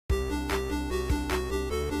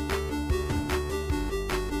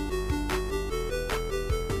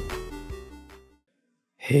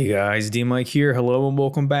Hey guys, D-Mike here. Hello and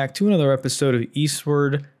welcome back to another episode of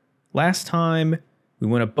Eastward. Last time we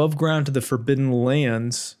went above ground to the Forbidden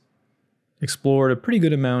Lands, explored a pretty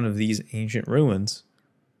good amount of these ancient ruins,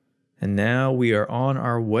 and now we are on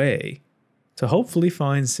our way to hopefully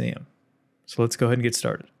find Sam. So let's go ahead and get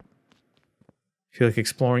started. Feel like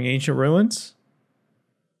exploring ancient ruins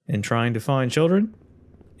and trying to find children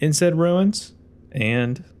in said ruins,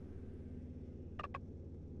 and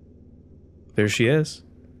there she is.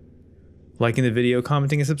 Liking the video,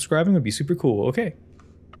 commenting, and subscribing would be super cool. Okay.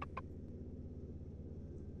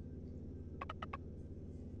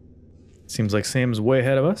 Seems like Sam's way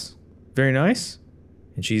ahead of us. Very nice.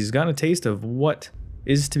 And she's gotten a taste of what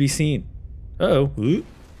is to be seen. Uh-oh. Ooh.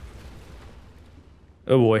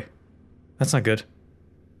 Oh boy. That's not good.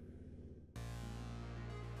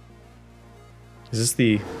 Is this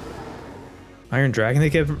the Iron Dragon they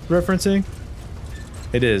kept referencing?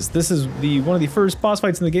 It is. This is one of the first boss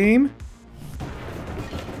fights in the game.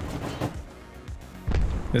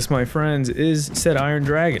 This, my friends, is said Iron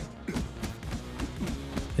Dragon.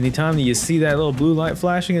 Anytime that you see that little blue light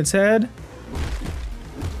flashing its head,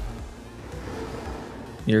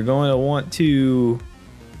 you're going to want to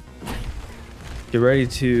get ready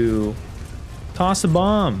to toss a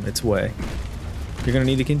bomb its way. You're going to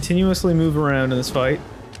need to continuously move around in this fight.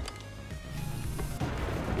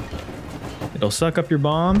 It'll suck up your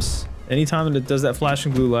bombs. Anytime that it does that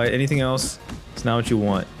flashing blue light, anything else, it's not what you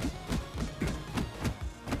want.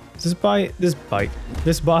 This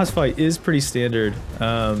boss fight is pretty standard. It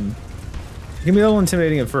can be a little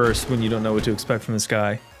intimidating at first when you don't know what to expect from this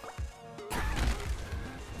guy.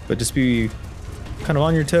 But just be kind of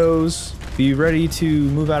on your toes. Be ready to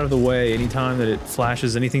move out of the way anytime that it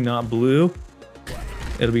flashes anything not blue.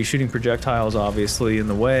 It'll be shooting projectiles, obviously, in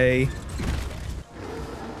the way.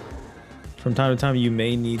 From time to time, you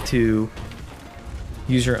may need to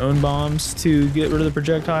use your own bombs to get rid of the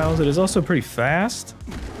projectiles. It is also pretty fast.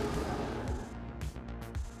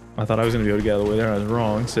 I thought I was going to be able to get out of the way there, and I was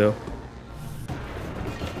wrong, so.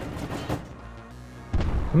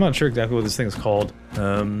 I'm not sure exactly what this thing is called.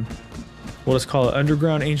 We'll just call it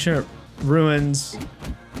Underground Ancient Ruins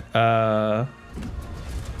Robot.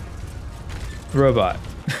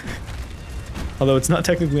 Although it's not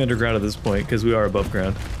technically underground at this point, because we are above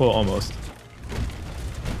ground. Well, almost.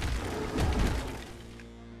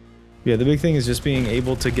 Yeah, the big thing is just being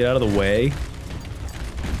able to get out of the way.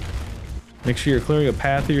 Make sure you're clearing a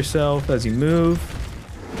path for yourself as you move.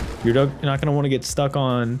 You're not going to want to get stuck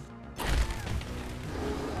on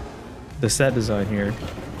the set design here.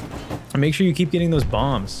 And make sure you keep getting those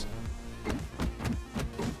bombs.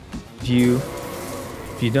 If you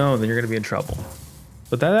don't, then you're going to be in trouble.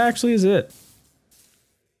 But that actually is it.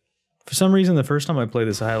 For some reason, the first time I played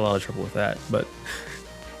this, I had a lot of trouble with that, but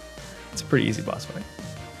it's a pretty easy boss fight.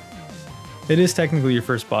 It is technically your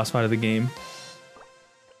first boss fight of the game.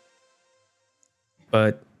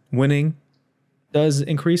 But winning does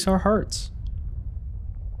increase our hearts.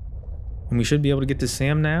 And we should be able to get to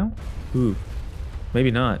Sam now? Ooh, maybe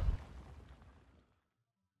not.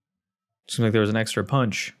 Seems like there was an extra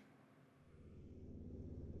punch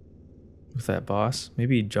with that boss.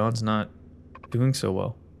 Maybe John's not doing so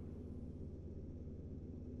well.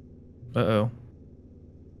 Uh-oh.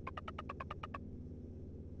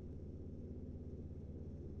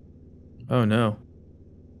 Oh no.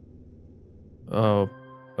 Oh,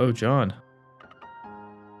 John.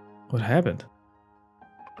 What happened?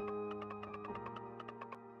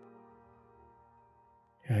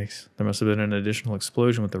 Yikes. There must have been an additional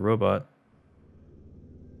explosion with the robot.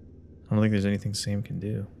 I don't think there's anything Sam can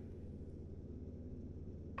do.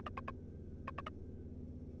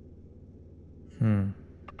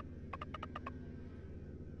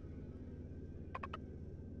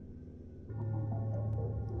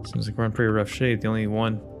 Seems like we're in pretty rough shape. The only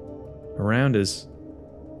one around is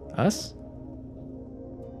us?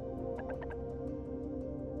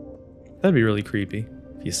 That'd be really creepy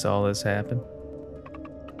if you saw this happen.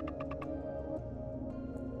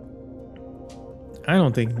 I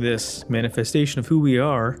don't think this manifestation of who we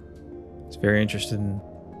are is very interested in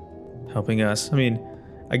helping us. I mean,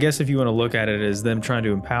 I guess if you want to look at it as them trying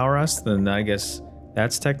to empower us, then I guess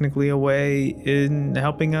that's technically a way in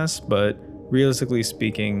helping us, but realistically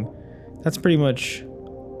speaking, that's pretty much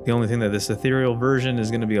the only thing that this ethereal version is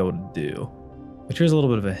going to be able to do. Which here's a little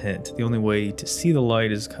bit of a hint. The only way to see the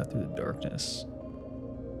light is cut through the darkness.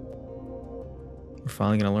 We're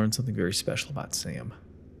finally going to learn something very special about Sam.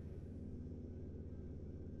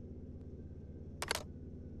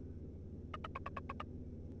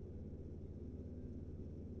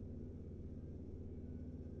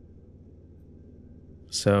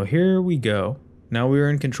 So here we go. now we are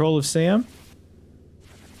in control of Sam.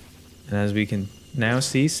 And as we can now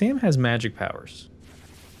see, Sam has magic powers.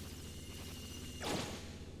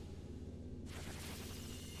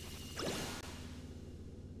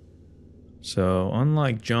 So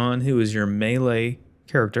unlike John, who is your melee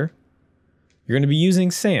character, you're going to be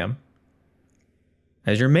using Sam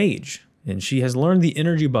as your mage. And she has learned the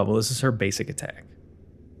energy bubble. This is her basic attack.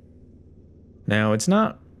 Now, it's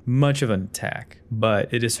not much of an attack,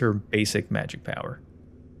 but it is her basic magic power.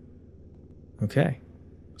 Okay,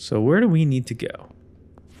 so where do we need to go?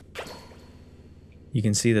 You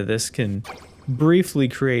can see that this can briefly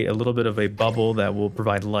create a little bit of a bubble that will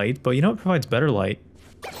provide light, but you know what provides better light?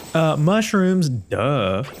 Mushrooms,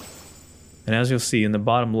 duh. And as you'll see in the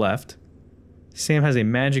bottom left, Sam has a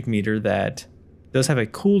magic meter that does have a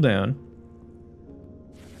cooldown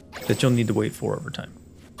that you'll need to wait for over time.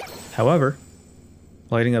 However,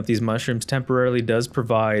 lighting up these mushrooms temporarily does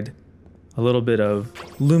provide a little bit of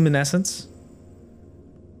luminescence.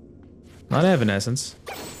 Not evanescence.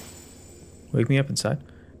 Wake me up inside.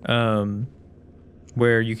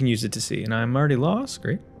 Where you can use it to see. And I'm already lost,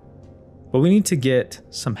 great. But we need to get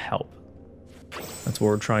some help. That's what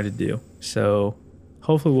we're trying to do. So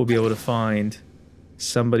hopefully we'll be able to find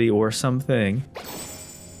somebody or something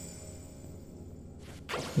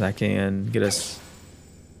that can get us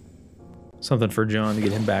something for John to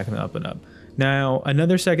get him back in the up and up. Now,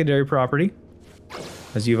 another secondary property,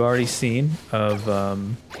 as you've already seen, of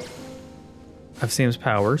Sam's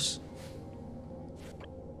powers,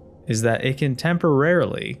 is that it can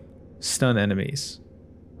temporarily stun enemies.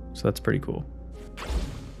 So that's pretty cool.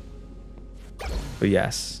 But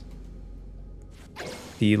yes,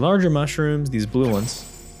 the larger mushrooms, these blue ones,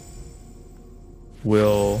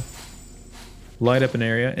 will light up an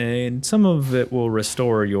area, and some of it will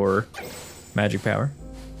restore your magic power.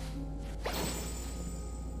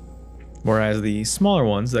 Whereas the smaller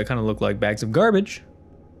ones that kind of look like bags of garbage,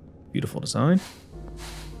 beautiful design,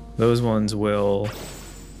 those ones will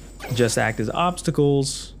just act as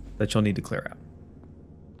obstacles that you'll need to clear out.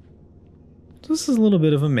 So this is a little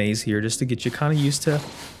bit of a maze here just to get you kind of used to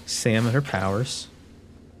Sam and her powers.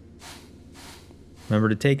 Remember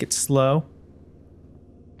to take it slow.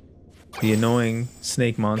 The annoying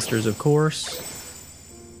snake monsters, of course,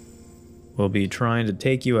 will be trying to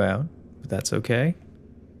take you out, but that's okay.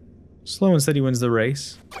 Slow and steady wins the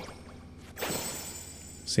race.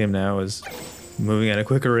 Sam now is moving at a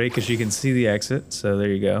quicker rate because she can see the exit, so there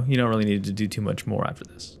you go. You don't really need to do too much more after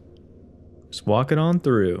this. Just walk it on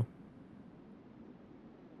through.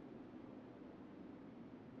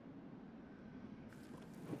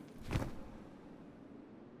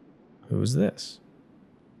 Who's this?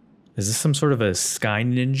 Is this some sort of a sky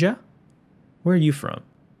ninja? Where are you from?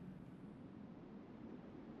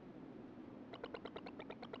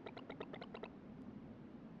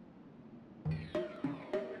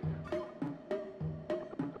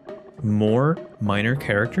 More minor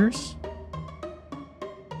characters?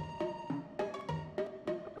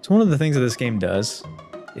 So one of the things that this game does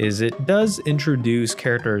is it does introduce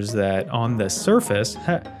characters that on the surface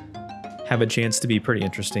have a chance to be pretty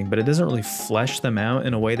interesting, but it doesn't really flesh them out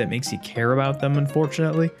in a way that makes you care about them,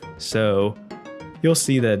 unfortunately. So you'll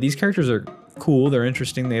see that these characters are cool, they're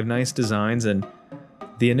interesting, they have nice designs, and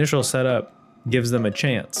the initial setup gives them a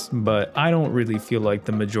chance, but I don't really feel like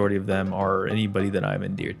the majority of them are anybody that I'm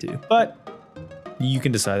endeared to. But you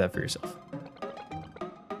can decide that for yourself.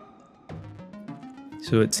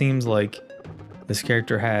 So it seems like this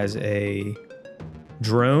character has a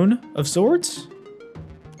drone of sorts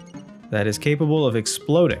that is capable of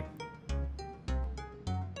exploding.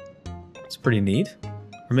 It's pretty neat.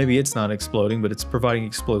 Or maybe it's not exploding, but it's providing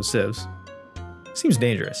explosives. Seems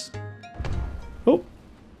dangerous. Oh.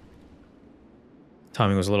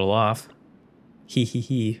 Timing was a little off. Hee hee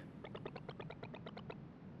hee.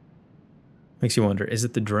 Makes you wonder, is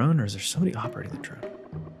it the drone or is there somebody operating the drone?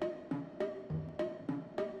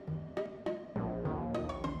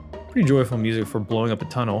 Pretty joyful music for blowing up a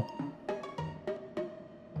tunnel.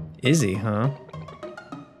 Izzy, huh?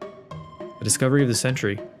 The discovery of the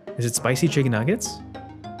century. Is it spicy chicken nuggets?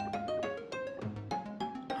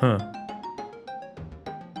 Huh.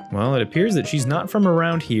 Well, it appears that she's not from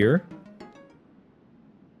around here.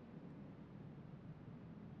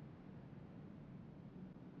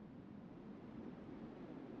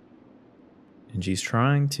 And she's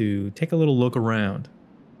trying to take a little look around.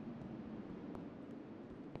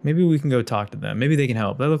 Maybe we can go talk to them. Maybe they can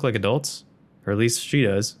help. They look like adults. Or at least she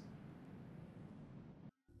does.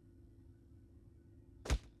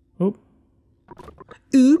 Oh.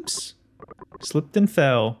 Oops. Slipped and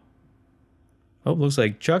fell. Oh, looks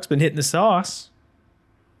like Chuck's been hitting the sauce.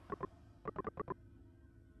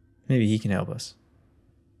 Maybe he can help us.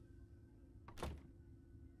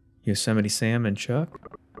 Yosemite Sam and Chuck.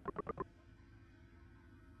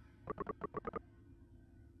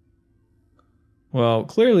 Well,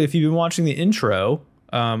 clearly, if you've been watching the intro,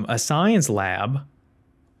 a science lab.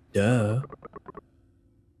 Duh.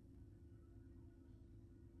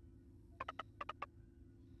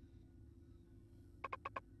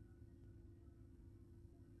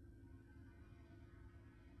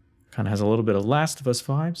 Kind of has a little bit of Last of Us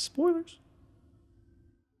vibes. Spoilers.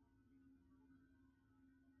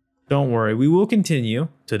 Don't worry, we will continue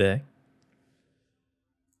today.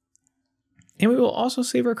 And we will also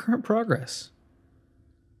save our current progress.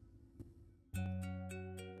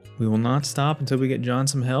 We will not stop until we get John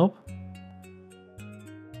some help.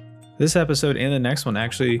 This episode and the next one,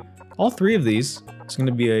 actually, all three of these, is going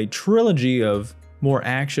to be a trilogy of more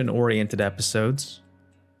action-oriented episodes.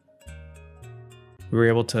 We were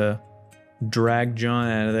able to drag John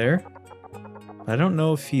out of there. But I don't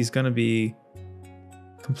know if he's going to be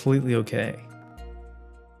completely okay.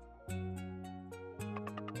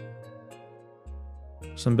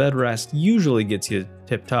 Some bed rest usually gets you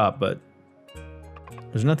tip-top, but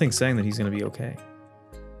there's nothing saying that he's going to be okay.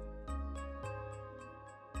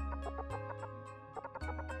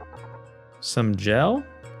 Some gel?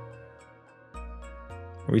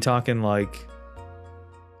 Are we talking like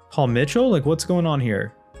Paul Mitchell? Like, what's going on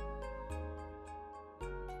here?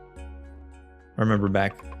 I remember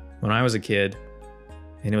back when I was a kid,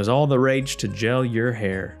 and it was all the rage to gel your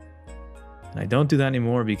hair. And I don't do that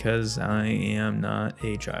anymore because I am not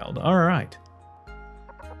a child. All right.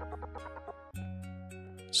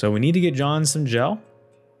 So we need to get John some gel.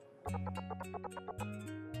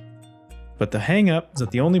 But the hang up is that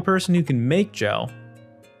the only person who can make gel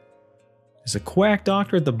is a quack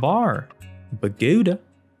doctor at the bar, Baguda.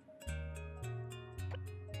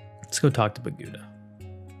 Let's go talk to Baguda.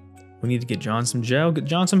 We need to get John some gel, get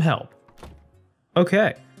John some help.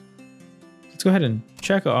 Okay. Let's go ahead and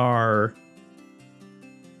check our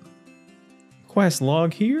quest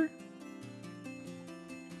log here.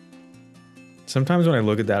 Sometimes when I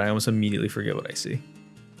look at that, I almost immediately forget what I see.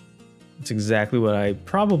 It's exactly what I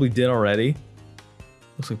probably did already.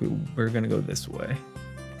 Looks like we're gonna go this way.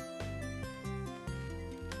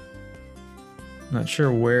 Not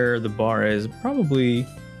sure where the bar is. Probably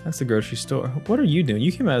that's the grocery store. What are you doing?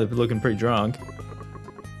 You came out of it looking pretty drunk.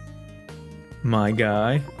 My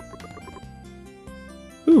guy.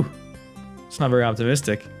 Ooh, it's not very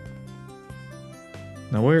optimistic.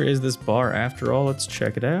 Now where is this bar after all? Let's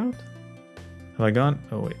check it out. Have I gone?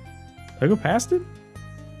 Oh wait, did I go past it?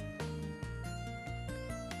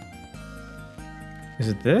 Is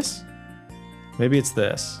it this? Maybe it's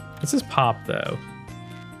this. It says pop though.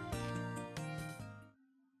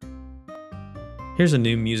 Here's a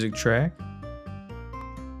new music track.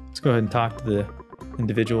 Let's go ahead and talk to the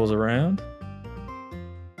individuals around.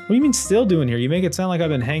 What do you mean still doing here? You make it sound like I've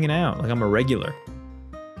been hanging out, like I'm a regular.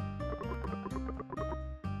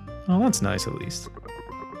 Oh, that's nice at least.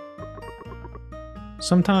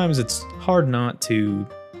 Sometimes it's hard not to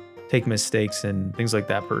take mistakes and things like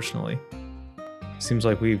that personally. Seems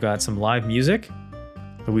like we've got some live music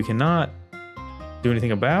that we cannot do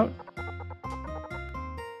anything about.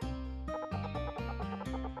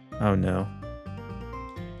 Oh no.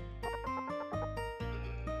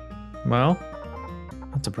 Well,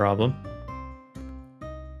 that's a problem.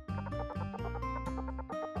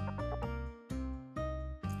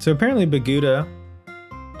 So apparently Baguda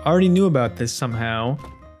already knew about this somehow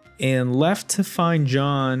and left to find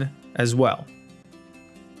John as well.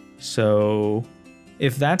 So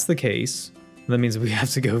if that's the case, that means we have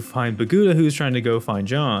to go find Baguda, who's trying to go find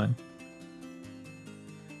John.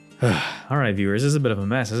 All right, viewers, this is a bit of a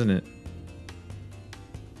mess, isn't it?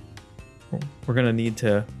 We're gonna need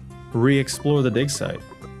to re-explore the dig site.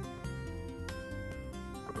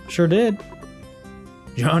 Sure did.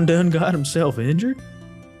 John done got himself injured?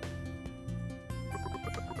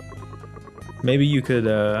 Maybe you could,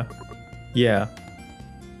 yeah.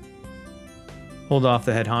 Hold off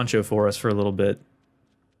the head honcho for us for a little bit.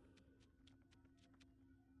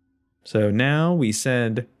 So now we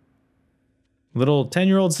send little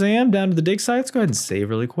 10-year-old Sam down to the dig site. Let's go ahead and save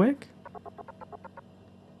really quick.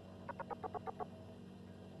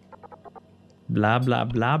 Blah, blah,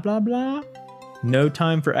 blah, blah, blah. No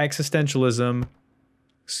time for existentialism.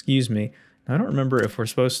 Excuse me. I don't remember if we're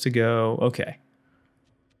supposed to go... Okay.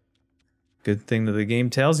 Good thing that the game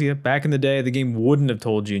tells you. Back in the day, the game wouldn't have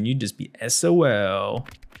told you, and you'd just be SOL.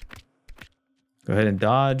 Go ahead and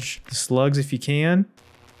dodge the slugs if you can.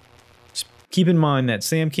 Just keep in mind that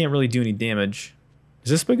Sam can't really do any damage. Is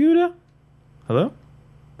this Baguda? Hello?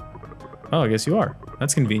 Oh, I guess you are.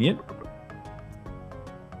 That's convenient.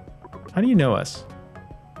 How do you know us?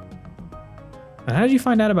 And how did you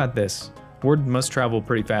find out about this? Word must travel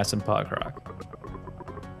pretty fast in PogRock.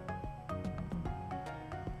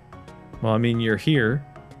 Well, I mean, you're here.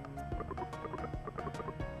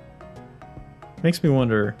 Makes me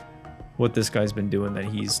wonder what this guy's been doing, that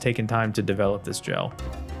he's taken time to develop this gel.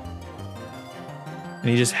 And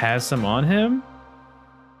he just has some on him?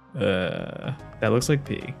 That looks like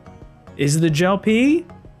pee. Is the gel pee?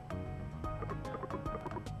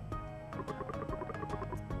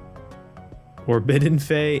 Forbidden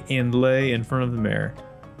Fae and lay in front of the mirror.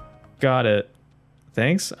 Got it.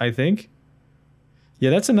 Thanks, I think. Yeah,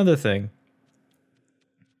 that's another thing.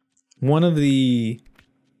 One of the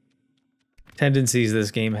tendencies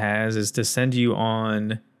this game has is to send you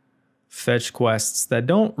on fetch quests that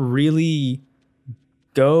don't really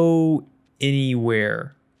go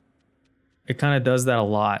anywhere. It kind of does that a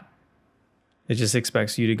lot. It just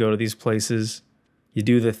expects you to go to these places, you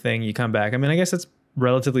do the thing, you come back. I mean, I guess that's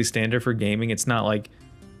relatively standard for gaming. It's not like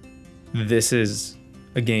this is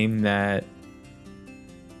a game that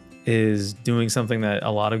is doing something that a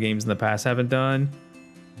lot of games in the past haven't done,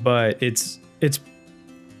 but it's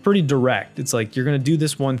pretty direct. It's like you're gonna do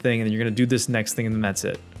this one thing and then you're gonna do this next thing and then that's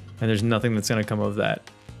it. And there's nothing that's gonna come of that.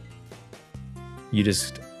 You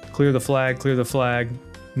just clear the flag,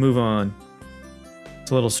 move on. It's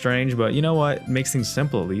a little strange, but you know what? It makes things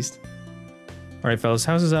simple at least. All right, fellas,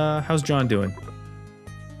 how's John doing?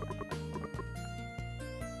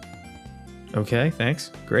 Okay,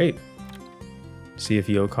 thanks. Great. See if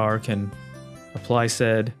Yokar can apply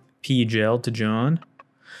said pee gel to John.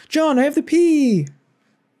 John, I have the pee!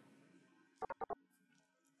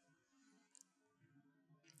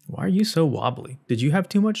 Why are you so wobbly? Did you have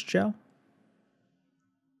too much gel?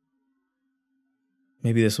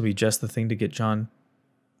 Maybe this will be just the thing to get John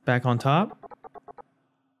back on top?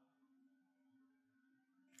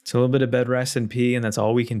 It's a little bit of bed rest and pee, and that's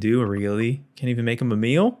all we can do, really. Can't even make him a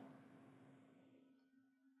meal?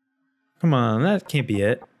 Come on, that can't be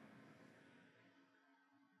it.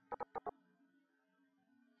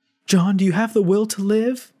 John, do you have the will to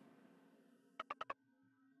live?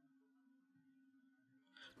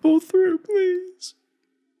 Pull through, please.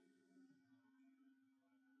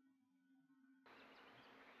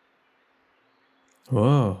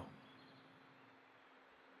 Whoa.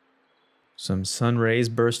 Some sun rays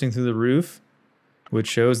bursting through the roof, which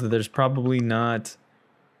shows that there's probably not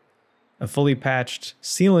a fully patched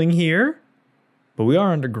ceiling here, but we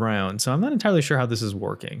are underground, so I'm not entirely sure how this is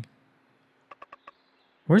working.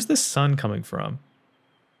 Where's the sun coming from?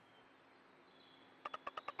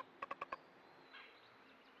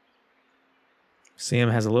 Sam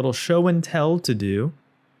has a little show and tell to do,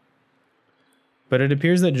 but it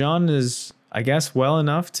appears that John is, I guess, well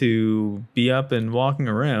enough to be up and walking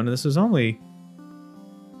around. This was only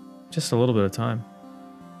just a little bit of time.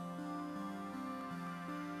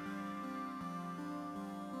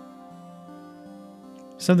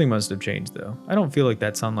 Something must have changed, though. I don't feel like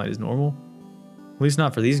that sunlight is normal. At least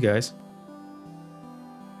not for these guys.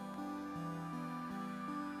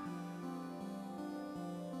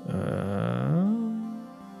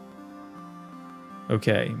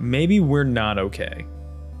 Okay, maybe we're not okay.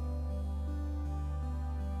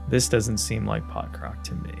 This doesn't seem like PogRock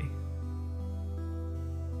to me.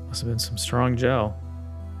 Must have been some strong gel.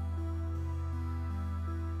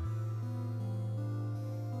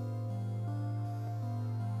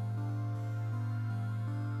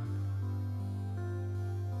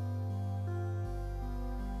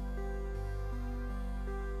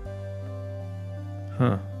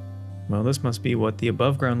 Huh. Well, this must be what the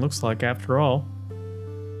above ground looks like after all.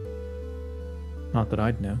 Not that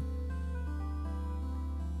I'd know.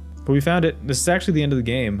 But we found it. This is actually the end of the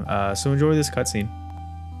game, so enjoy this cutscene.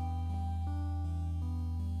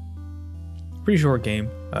 Pretty short game,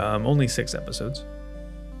 only 6 episodes.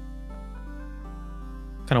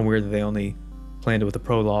 Kind of weird that they only planned it with a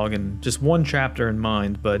prologue and just one chapter in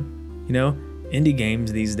mind, but you know, indie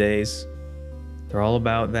games these days, they're all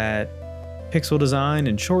about that pixel design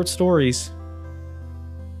and short stories.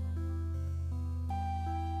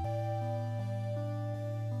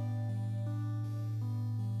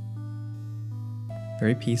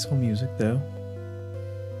 Very peaceful music, though.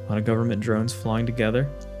 A lot of government drones flying together,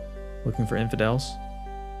 looking for infidels.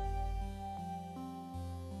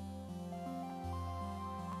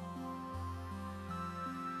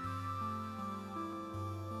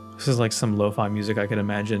 This is like some lo-fi music I could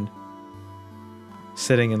imagine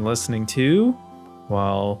sitting and listening to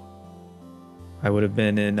while I would have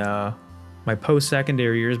been in my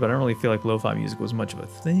post-secondary years, but I don't really feel like lo-fi music was much of a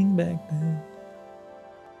thing back then.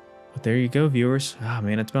 But there you go, viewers. Ah,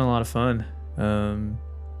 man, it's been a lot of fun.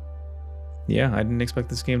 Yeah, I didn't expect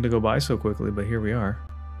this game to go by so quickly, but here we are.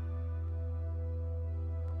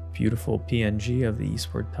 Beautiful PNG of the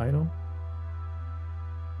Eastward title.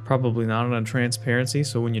 Probably not on transparency,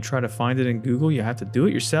 so when you try to find it in Google, you have to do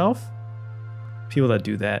it yourself. People that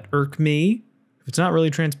do that irk me. If it's not really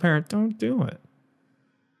transparent, don't do it.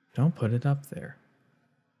 Don't put it up there.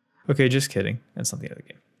 Okay, just kidding. That's not the other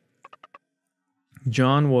game.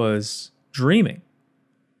 John was dreaming.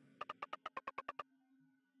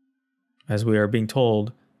 As we are being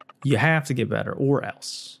told, you have to get better or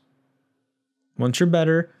else. Once you're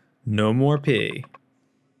better, no more pee.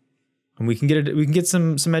 And we can get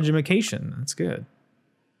some education. That's good.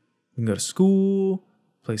 We can go to school,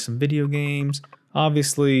 play some video games.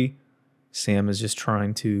 Obviously, Sam is just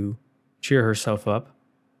trying to cheer herself up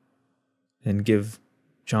and give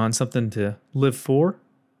John something to live for.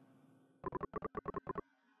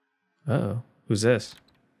 Uh-oh. Who's this?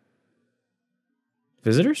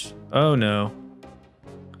 Visitors? Oh, no.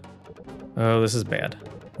 Oh, this is bad.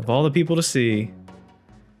 Of all the people to see,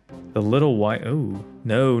 the little white... Oh,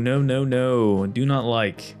 no, no, no, no. Do not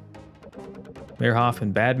like. Mayor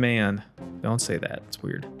Hoffman, bad man. Don't say that. It's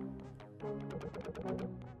weird.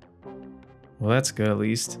 Well, that's good, at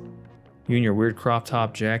least. You and your weird crop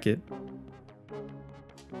top jacket.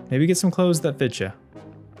 Maybe get some clothes that fit you.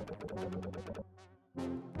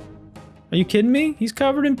 Are you kidding me? He's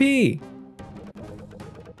covered in pee.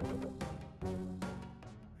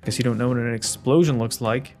 Guess you don't know what an explosion looks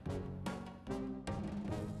like.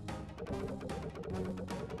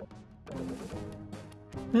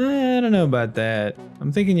 I don't know about that.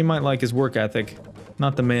 I'm thinking you might like his work ethic,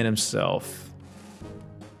 not the man himself.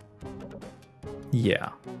 Yeah.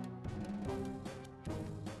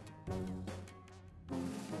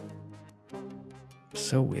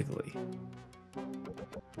 So wiggly.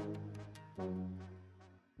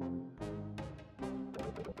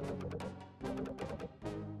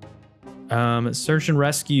 Search and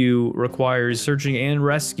rescue requires searching and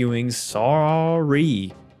rescuing.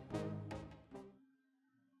 Sorry.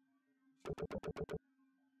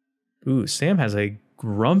 Ooh, Sam has a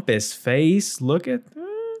grumpus face. Look at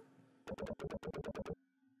that.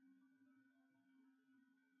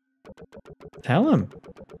 Tell him.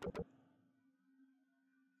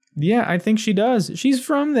 Yeah, I think she does. She's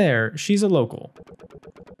from there. She's a local.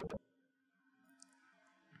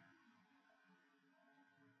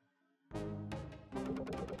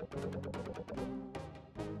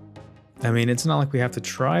 I mean, it's not like we have to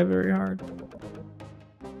try very hard.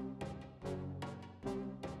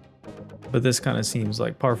 But this kind of seems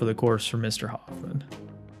like par for the course for Mr. Hoffman.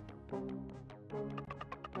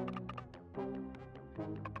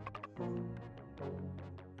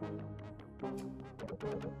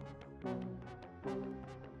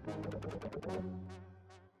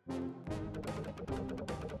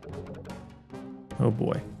 Oh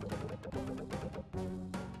boy.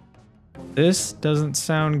 This doesn't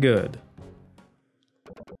sound good.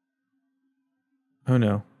 Oh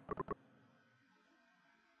no.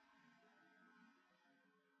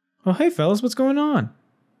 Oh hey fellas, what's going on?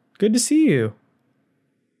 Good to see you.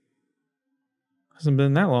 Hasn't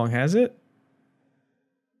been that long, has it?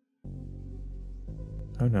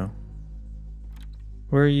 Oh no.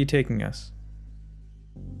 Where are you taking us?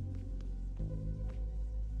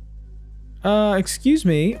 Excuse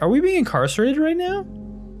me, are we being incarcerated right now?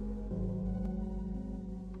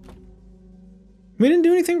 We didn't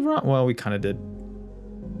do anything wrong. Well, we kind of did.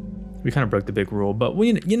 We kind of broke the big rule, but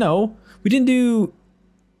we, you know, we didn't do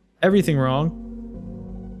everything wrong.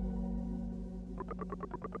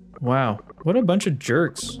 Wow, what a bunch of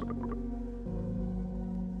jerks.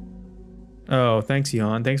 Oh, thanks,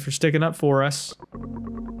 Jan. Thanks for sticking up for us.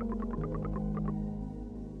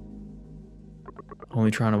 Only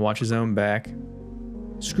trying to watch his own back.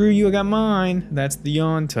 Screw you, I got mine. That's the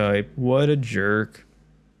Jan type. What a jerk.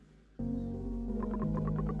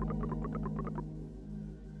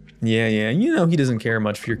 Yeah, you know he doesn't care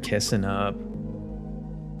much if you're kissing up.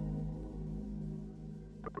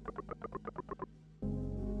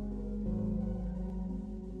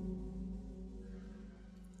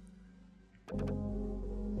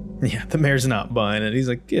 Yeah, the mayor's not buying it. He's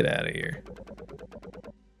like, get out of here.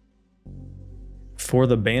 For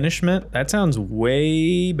the banishment? That sounds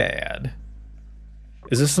way bad.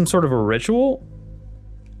 Is this some sort of a ritual?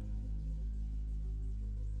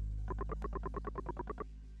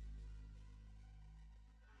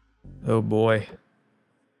 Oh boy.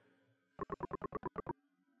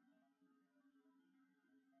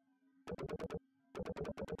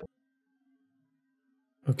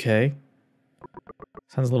 Okay.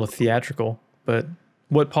 Sounds a little theatrical, but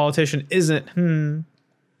What politician isn't?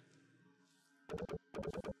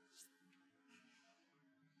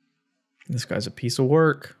 This guy's a piece of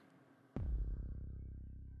work.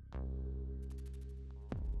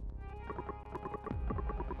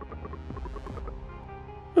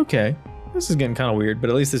 Okay, this is getting kind of weird, but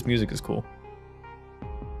at least this music is cool.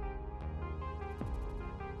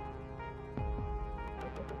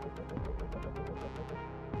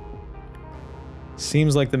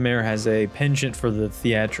 Seems like the mayor has a penchant for the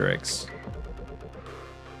theatrics.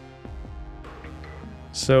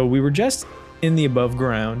 So we were just in the above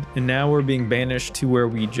ground, and now we're being banished to where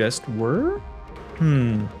we just were?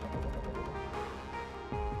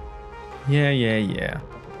 Yeah.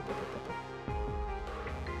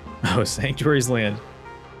 Oh, Sanctuary's land.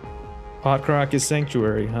 Potcrock is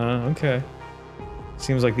Sanctuary, huh? Okay.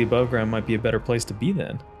 Seems like the above ground might be a better place to be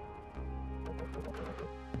then.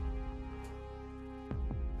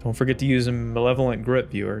 Don't forget to use a malevolent grip,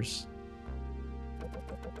 viewers.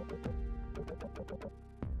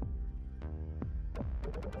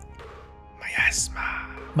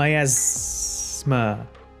 Miasma.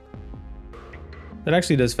 That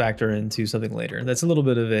actually does factor into something later. That's a little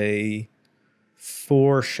bit of a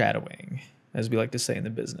foreshadowing, as we like to say in the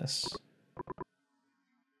business.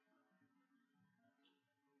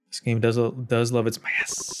 This game does love its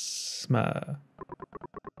miasma.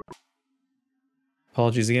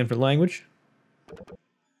 Apologies again for the language.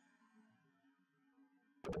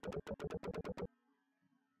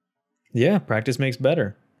 Yeah, practice makes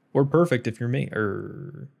better. Or perfect if you're me.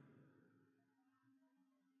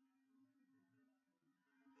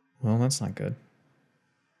 Well, that's not good.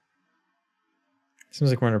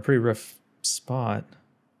 Seems like we're in a pretty rough spot.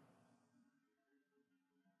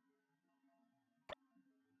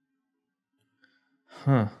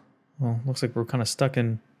 Huh. Well, looks like we're kind of stuck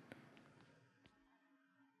in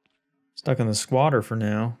the squatter for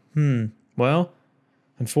now. Well,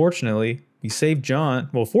 unfortunately, we saved John.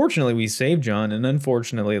 Well, fortunately, we saved John, and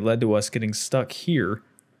unfortunately, it led to us getting stuck here,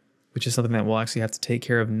 which is something that we'll actually have to take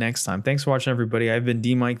care of next time. Thanks for watching, everybody. I've been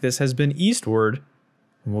D-Mike. This has been Eastward,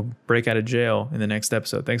 and we'll break out of jail in the next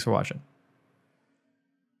episode. Thanks for watching.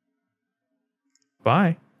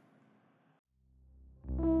 Bye.